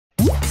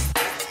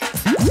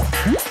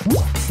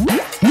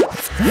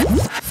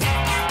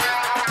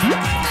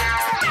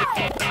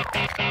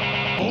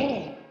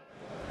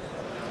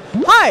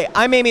Hi,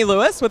 I'm Amy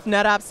Lewis with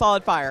NetApp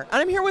SolidFire, and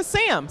I'm here with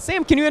Sam.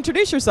 Sam, can you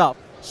introduce yourself?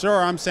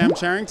 Sure, I'm Sam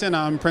Charrington.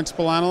 I'm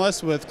Principal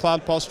Analyst with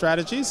Cloud Pulse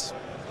Strategies.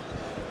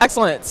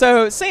 Excellent.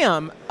 So,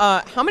 Sam,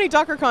 how many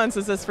DockerCons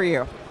is this for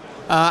you?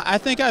 I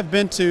think I've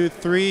been to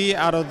 3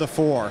 out of the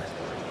 4.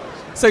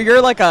 So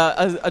you're like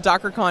a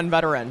DockerCon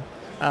veteran.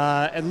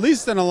 At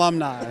least an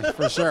alumni,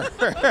 for sure.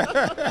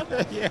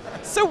 Yeah.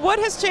 So what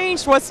has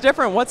changed? What's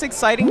different? What's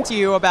exciting to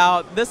you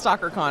about this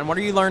DockerCon? What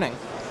are you learning?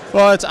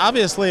 Well, it's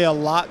obviously a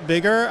lot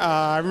bigger.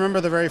 I remember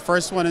the very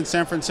first one in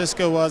San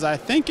Francisco was, I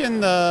think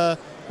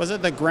was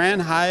it the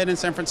Grand Hyatt in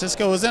San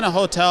Francisco? It was in a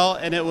hotel,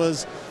 and it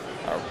was,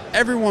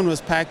 everyone was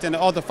packed, and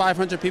all the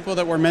 500 people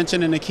that were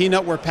mentioned in the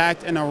keynote were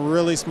packed in a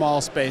really small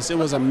space. It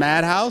was a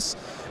madhouse,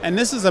 and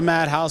this is a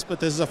madhouse, but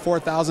this is a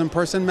 4,000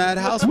 person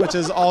madhouse, which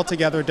is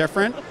altogether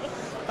different.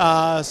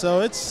 So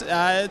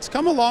it's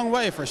come a long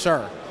way for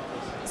sure.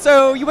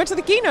 So you went to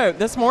the keynote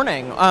this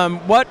morning.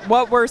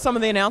 What were some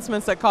of the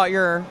announcements that caught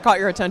your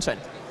attention?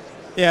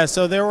 Yeah,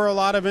 so there were a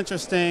lot of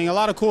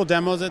cool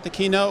demos at the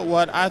keynote.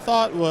 What I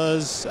thought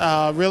was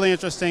really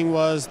interesting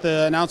was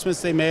the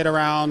announcements they made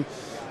around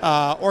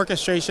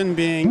orchestration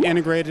being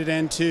integrated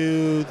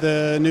into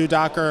the new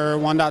Docker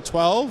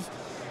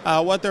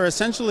 1.12. What they're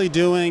essentially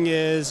doing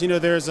is,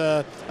 there's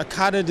a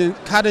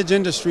cottage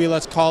industry,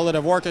 let's call it,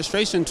 of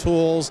orchestration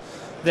tools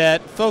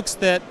that folks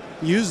that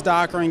use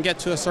Docker and get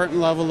to a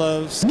certain level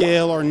of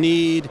scale or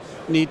need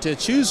to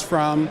choose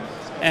from.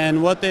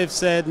 And what they've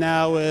said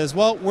now is,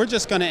 well, we're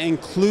just going to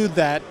include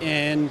that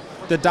in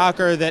the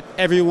Docker that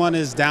everyone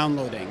is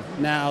downloading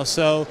now.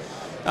 So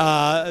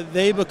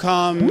they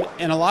become,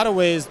 in a lot of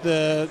ways,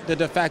 the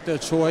de facto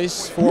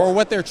choice for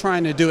what they're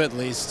trying to do, at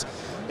least,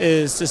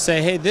 is to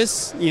say, hey,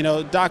 this,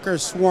 Docker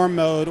swarm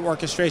mode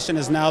orchestration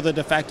is now the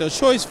de facto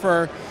choice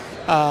for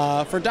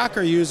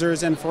Docker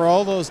users, and for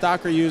all those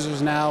Docker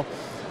users now,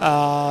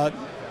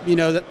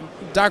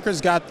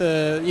 Docker's got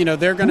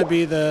they're going to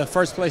be the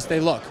first place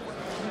they look.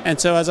 And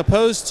so as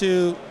opposed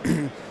to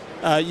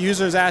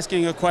users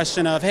asking a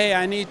question of, hey,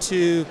 I need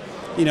to,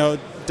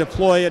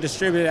 deploy a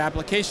distributed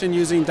application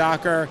using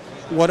Docker,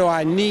 what do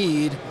I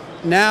need?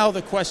 Now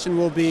the question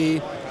will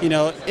be,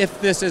 if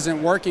this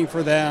isn't working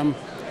for them,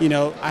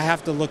 I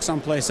have to look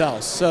someplace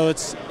else. So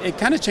it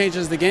kind of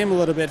changes the game a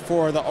little bit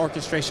for the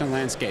orchestration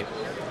landscape.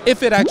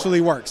 If it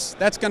actually works,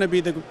 that's going to be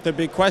the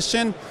big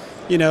question.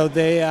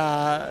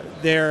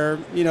 They're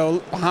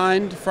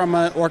behind from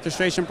an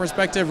orchestration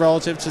perspective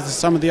relative to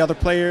some of the other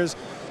players,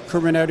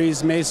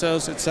 Kubernetes,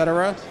 Mesos,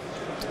 etc.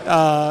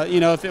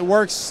 If it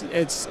works,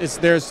 it's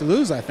theirs to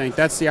lose. I think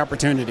that's the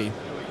opportunity.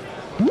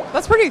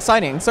 That's pretty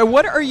exciting. So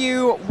what are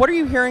you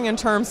hearing in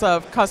terms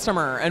of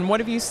customer, and what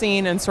have you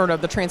seen in sort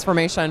of the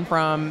transformation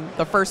from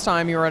the first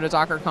time you were at a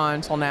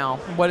DockerCon till now?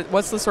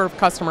 What's the sort of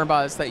customer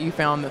buzz that you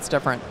found that's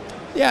different?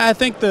 Yeah, I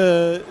think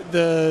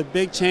the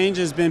big change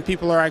has been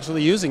people are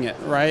actually using it,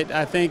 right?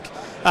 I think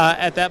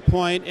at that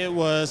point it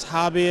was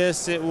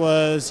hobbyists, it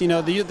was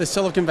the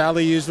Silicon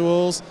Valley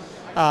usuals.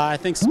 I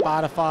think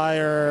Spotify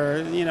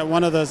or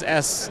one of those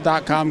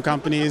S.com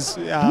companies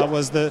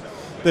was the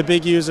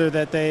big user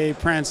that they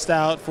pranced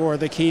out for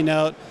the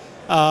keynote.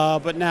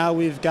 But now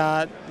we've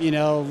got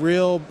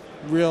real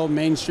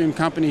mainstream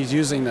companies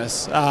using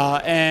this,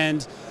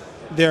 and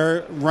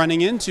they're running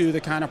into the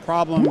kind of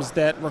problems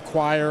that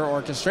require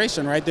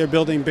orchestration, right? They're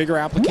building bigger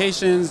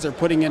applications, they're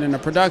putting it into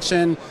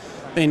production,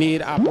 they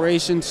need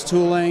operations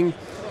tooling,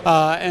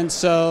 and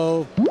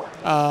so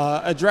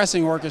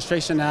addressing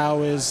orchestration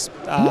now is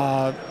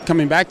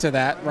coming back to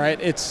that, right?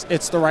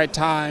 It's the right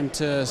time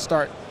to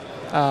start.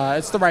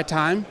 It's the right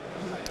time,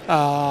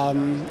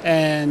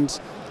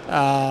 and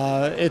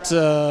it's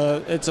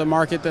a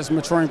market that's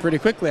maturing pretty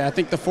quickly. I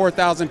think the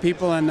 4,000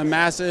 people in the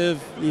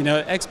massive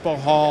expo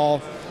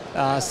hall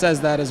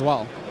says that as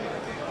well.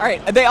 All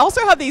right. They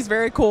also have these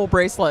very cool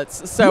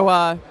bracelets.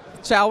 So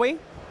shall we?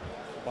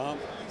 Bump.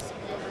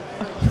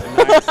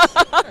 Nice.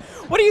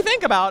 What do you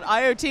think about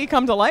IoT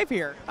come to life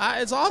here?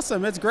 It's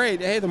awesome. It's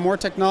great. Hey, the more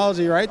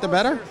technology, right, the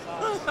better.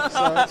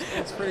 So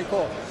it's pretty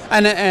cool.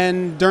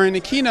 And during the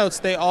keynotes,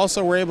 they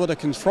also were able to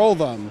control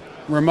them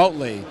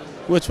remotely,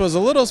 which was a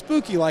little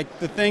spooky. Like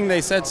the thing,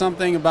 they said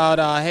something about,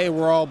 hey,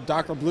 we're all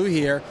Docker Blue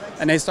here,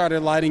 and they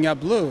started lighting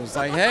up blue. It's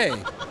like, hey,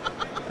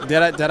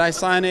 did I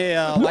sign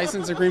a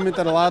license agreement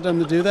that allowed them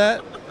to do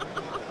that?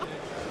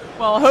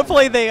 Well,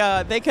 hopefully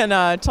they can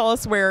tell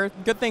us where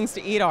good things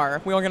to eat are.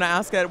 We were going to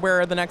ask it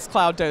where the next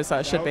cloud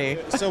dosa should be.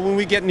 So when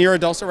we get near a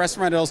dosa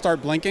restaurant, it'll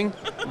start blinking?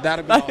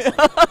 That'd be awesome.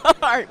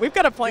 All right, we've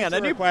got a plan. A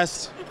new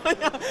request.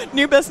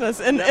 New business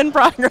in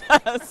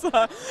progress.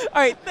 All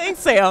right, thanks,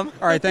 Sam.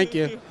 All right, thank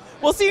you.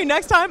 We'll see you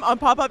next time on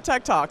Pop Up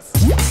Tech Talks.